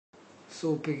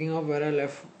So picking up where I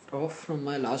left off from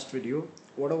my last video,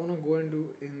 what I want to go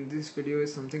into in this video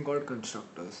is something called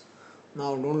constructors.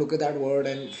 Now don't look at that word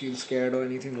and feel scared or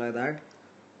anything like that.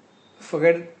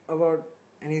 Forget about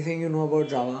anything you know about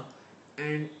Java,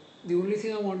 and the only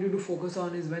thing I want you to focus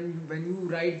on is when you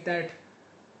write that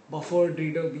buffered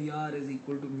reader br is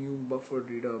equal to new buffered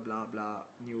reader blah blah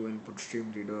new input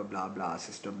stream reader blah blah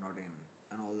system.in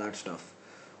and all that stuff,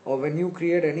 or when you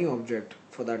create any object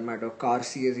for that matter, car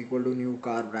c is equal to new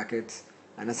car brackets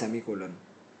and a semicolon.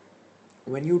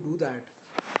 When you do that,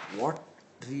 what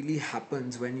really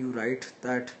happens when you write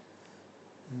that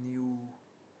new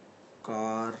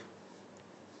car,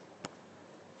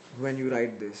 when you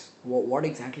write this, what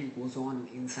exactly goes on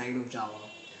inside of Java?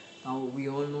 Now we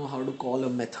all know how to call a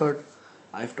method.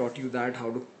 I've taught you that,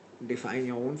 how to define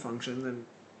your own functions, and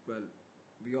well,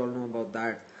 we all know about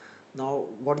that. Now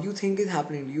what do you think is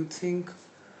happening? Do you think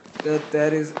that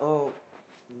there is a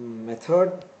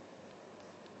method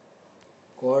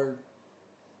called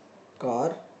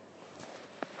car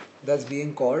that's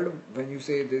being called when you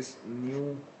say this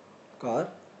new car,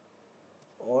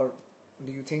 or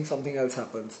do you think something else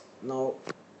happens? Now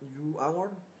I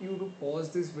want you to pause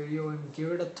this video and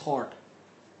give it a thought,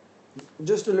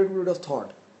 just a little bit of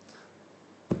thought.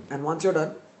 And once you're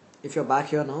done, if you're back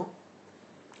here now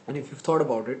and if you've thought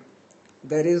about it,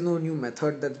 there is no new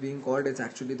method that's being called. It's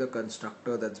actually the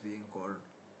constructor that's being called.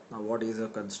 Now what is a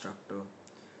constructor?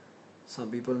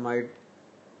 Some people might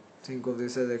think of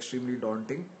this as extremely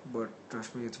daunting, but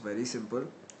trust me, it's very simple.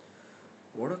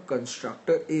 What a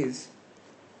constructor is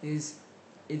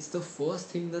it's the first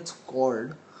thing that's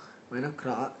called when a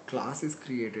class is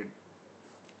created.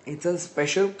 It's a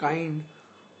special kind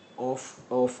of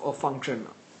a function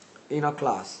in a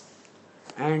class,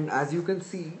 and as you can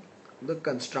see, the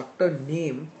constructor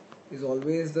name is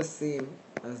always the same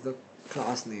as the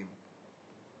class name.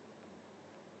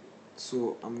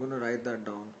 So I'm gonna write that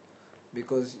down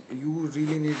because you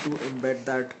really need to embed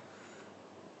that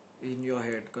in your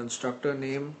head. Constructor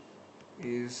name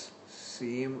is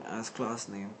same as class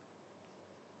name,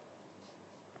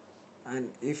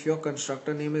 and if your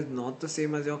constructor name is not the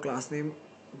same as your class name,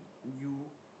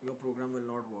 your program will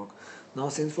not work. Now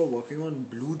since we're working on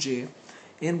blueJ,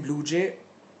 in blueJ,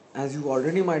 as you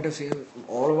already might have seen,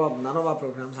 none of our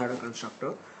programs had a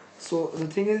constructor. So the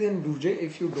thing is, in blueJ,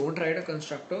 if you don't write a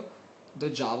constructor, the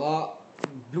Java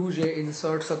blueJ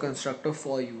inserts a constructor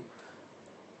for you.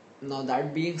 Now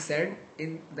that being said,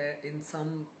 in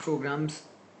some programs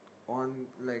on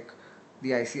like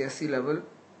the ICSE level,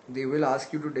 they will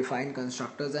ask you to define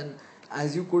constructors, and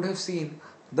as you could have seen,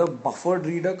 the buffered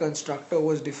reader constructor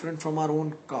was different from our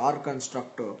own car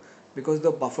constructor, because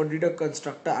the buffered reader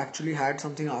constructor actually had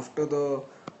something after the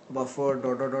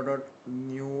buffer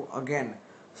new again.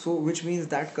 So which means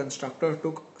that constructor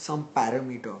took some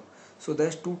parameter. So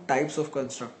there's two types of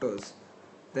constructors.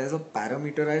 There's a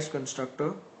parameterized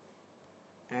constructor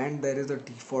and there is a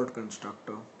default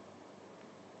constructor.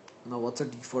 Now what's a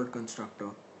default constructor?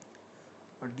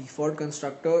 A default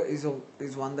constructor is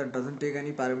one that doesn't take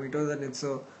any parameters, and it's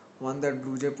a one that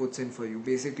blueJ puts in for you.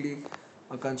 Basically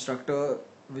a constructor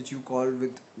which you call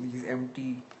with these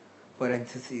empty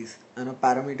parentheses, and a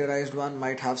parameterized one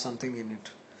might have something in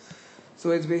it. So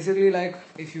it's basically like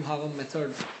if you have a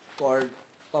method called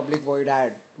public void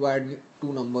add to add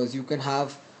two numbers, you can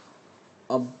have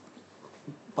a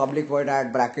public void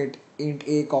add bracket int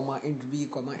a comma int b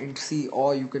comma int c,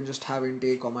 or you can just have int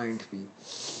a comma int b.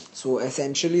 So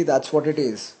essentially that's what it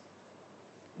is.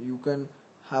 You can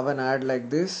have an add like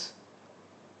this,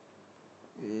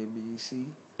 a b c,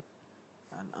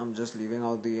 and I'm just leaving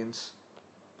out the ints.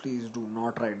 Please do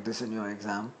not write this in your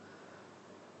exam.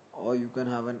 Or you can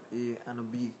have an a and a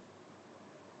b.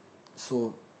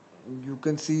 So you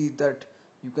can see that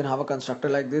you can have a constructor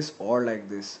like this or like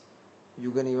this.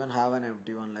 You can even have an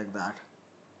empty one like that.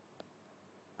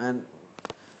 And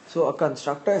so a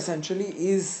constructor essentially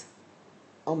is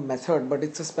a method, but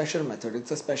it's a special method.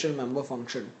 It's a special member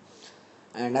function.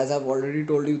 And as I've already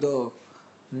told you, the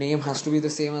name has to be the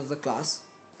same as the class.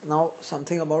 Now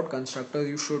something about constructors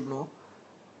you should know.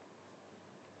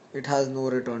 It has no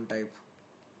return type.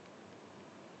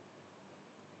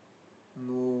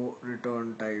 No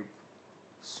return type.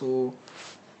 So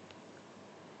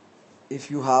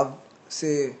if you have,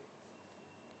 say,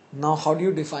 now how do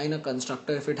you define a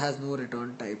constructor if it has no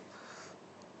return type?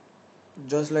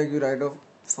 Just like you write a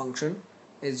function,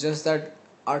 it's just that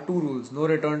our two rules: no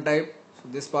return type, so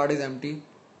this part is empty,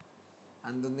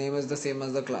 and the name is the same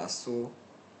as the class, so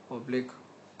public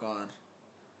car.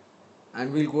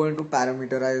 And we'll go into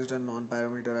parameterized and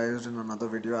non-parameterized in another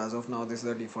video. As of now, this is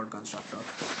the default constructor.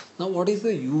 Now what is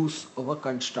the use of a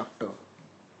constructor?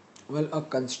 Well, a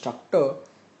constructor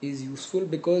is useful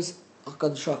because a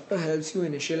constructor helps you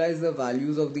initialize the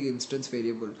values of the instance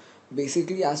variable.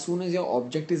 Basically, as soon as your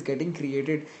object is getting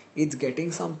created, it's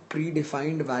getting some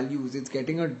predefined values, it's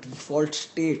getting a default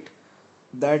state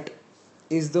that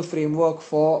is the framework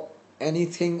for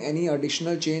anything, any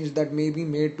additional change that may be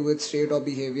made to its state or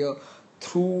behavior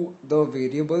through the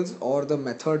variables or the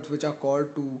methods which are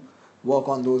called to work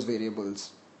on those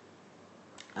variables.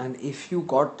 And if you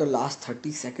got the last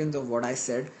 30 seconds of what I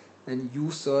said, then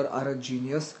you, sir, are a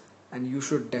genius and you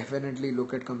should definitely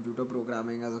look at computer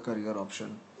programming as a career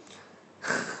option.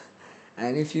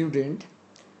 And if you didn't,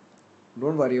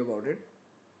 don't worry about it.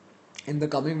 In the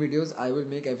coming videos, I will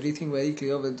make everything very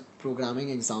clear with programming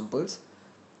examples.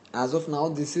 As of now,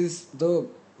 this is the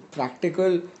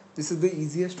practical, this is the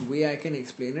easiest way I can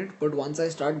explain it. But once I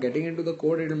start getting into the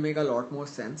code, it will make a lot more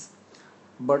sense.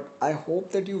 But I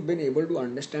hope that you've been able to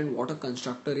understand what a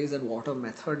constructor is and what a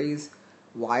method is,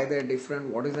 why they're different,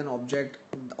 what is an object,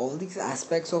 all these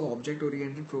aspects of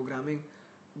object-oriented programming.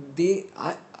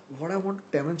 What I want to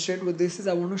demonstrate with this is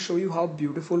I want to show you how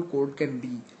beautiful code can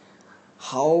be,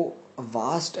 how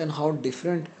vast and how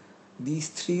different these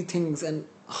three things and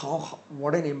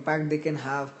what an impact they can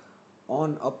have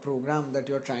on a program that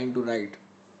you're trying to write.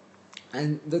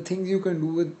 And the things you can do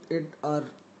with it are,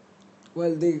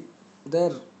 well,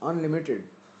 they're unlimited.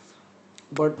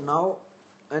 But now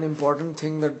an important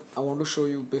thing that I want to show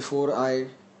you before I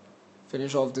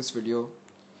finish off this video.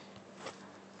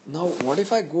 Now what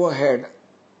if I go ahead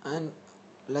and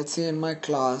let's say in my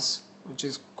class, which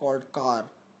is called car,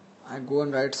 I go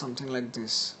and write something like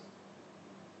this: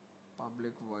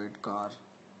 public void car.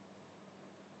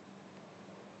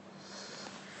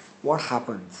 What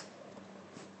happens?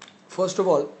 First of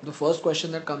all, the first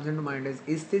question that comes into mind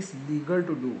is this legal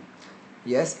to do?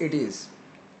 Yes, it is.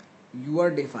 You are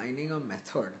defining a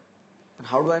method. And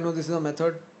how do I know this is a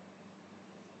method?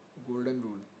 Golden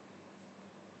rule.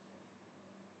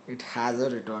 It has a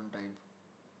return type.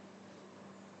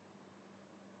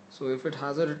 So if it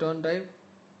has a return type,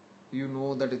 you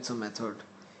know that it's a method.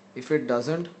 If it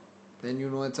doesn't, then you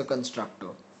know it's a constructor.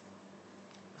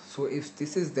 So if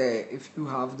this is there, if you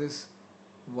have this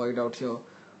void out here,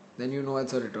 then you know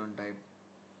it's a return type.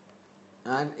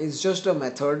 And it's just a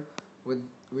method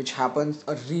which happens,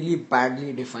 a really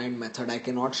badly defined method. I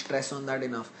cannot stress on that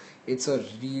enough. It's a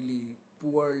really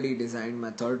poorly designed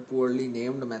method, poorly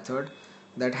named method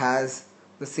that has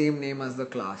the same name as the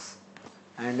class.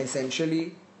 And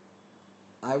essentially,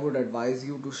 I would advise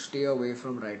you to stay away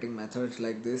from writing methods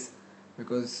like this,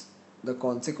 because the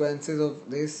consequences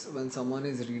of this when someone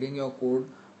is reading your code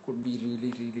could be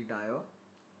really, really dire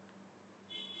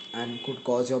and could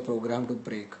cause your program to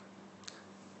break.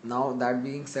 Now that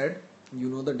being said, you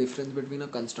know the difference between a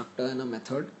constructor and a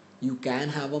method. You can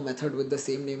have a method with the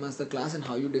same name as the class, and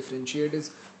how you differentiate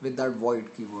is with that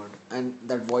void keyword, and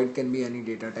that void can be any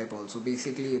data type also.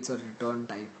 Basically it's a return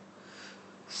type.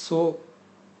 So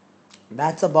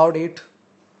that's about it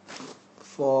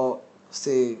for,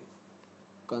 say,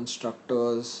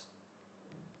 constructors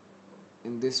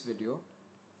in this video.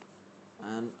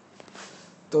 And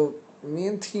the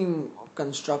main theme of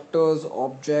constructors,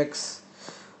 objects,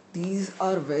 these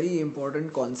are very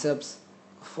important concepts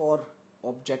for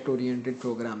object oriented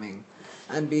programming.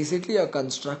 And basically a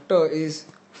constructor is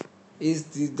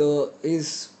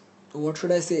what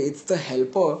should I say, it's the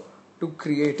helper to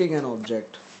creating an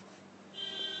object.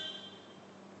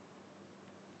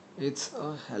 It's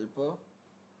a helper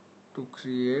to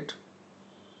create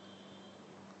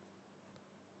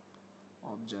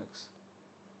objects.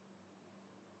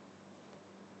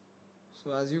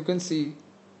 So as you can see,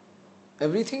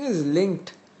 everything is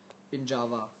linked in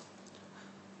Java.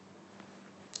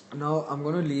 Now I'm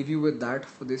going to leave you with that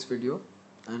for this video,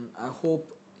 and I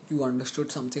hope you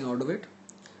understood something out of it.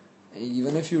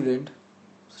 Even if you didn't,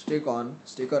 stick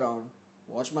around,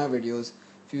 watch my videos.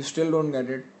 If you still don't get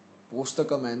it, post the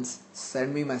comments,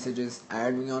 send me messages,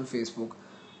 add me on Facebook.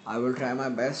 I will try my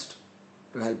best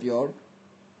to help you out.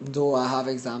 Though I have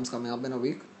exams coming up in a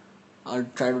week, I'll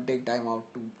try to take time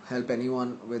out to help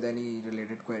anyone with any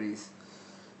related queries.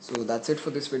 So that's it for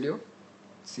this video.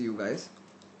 See you guys.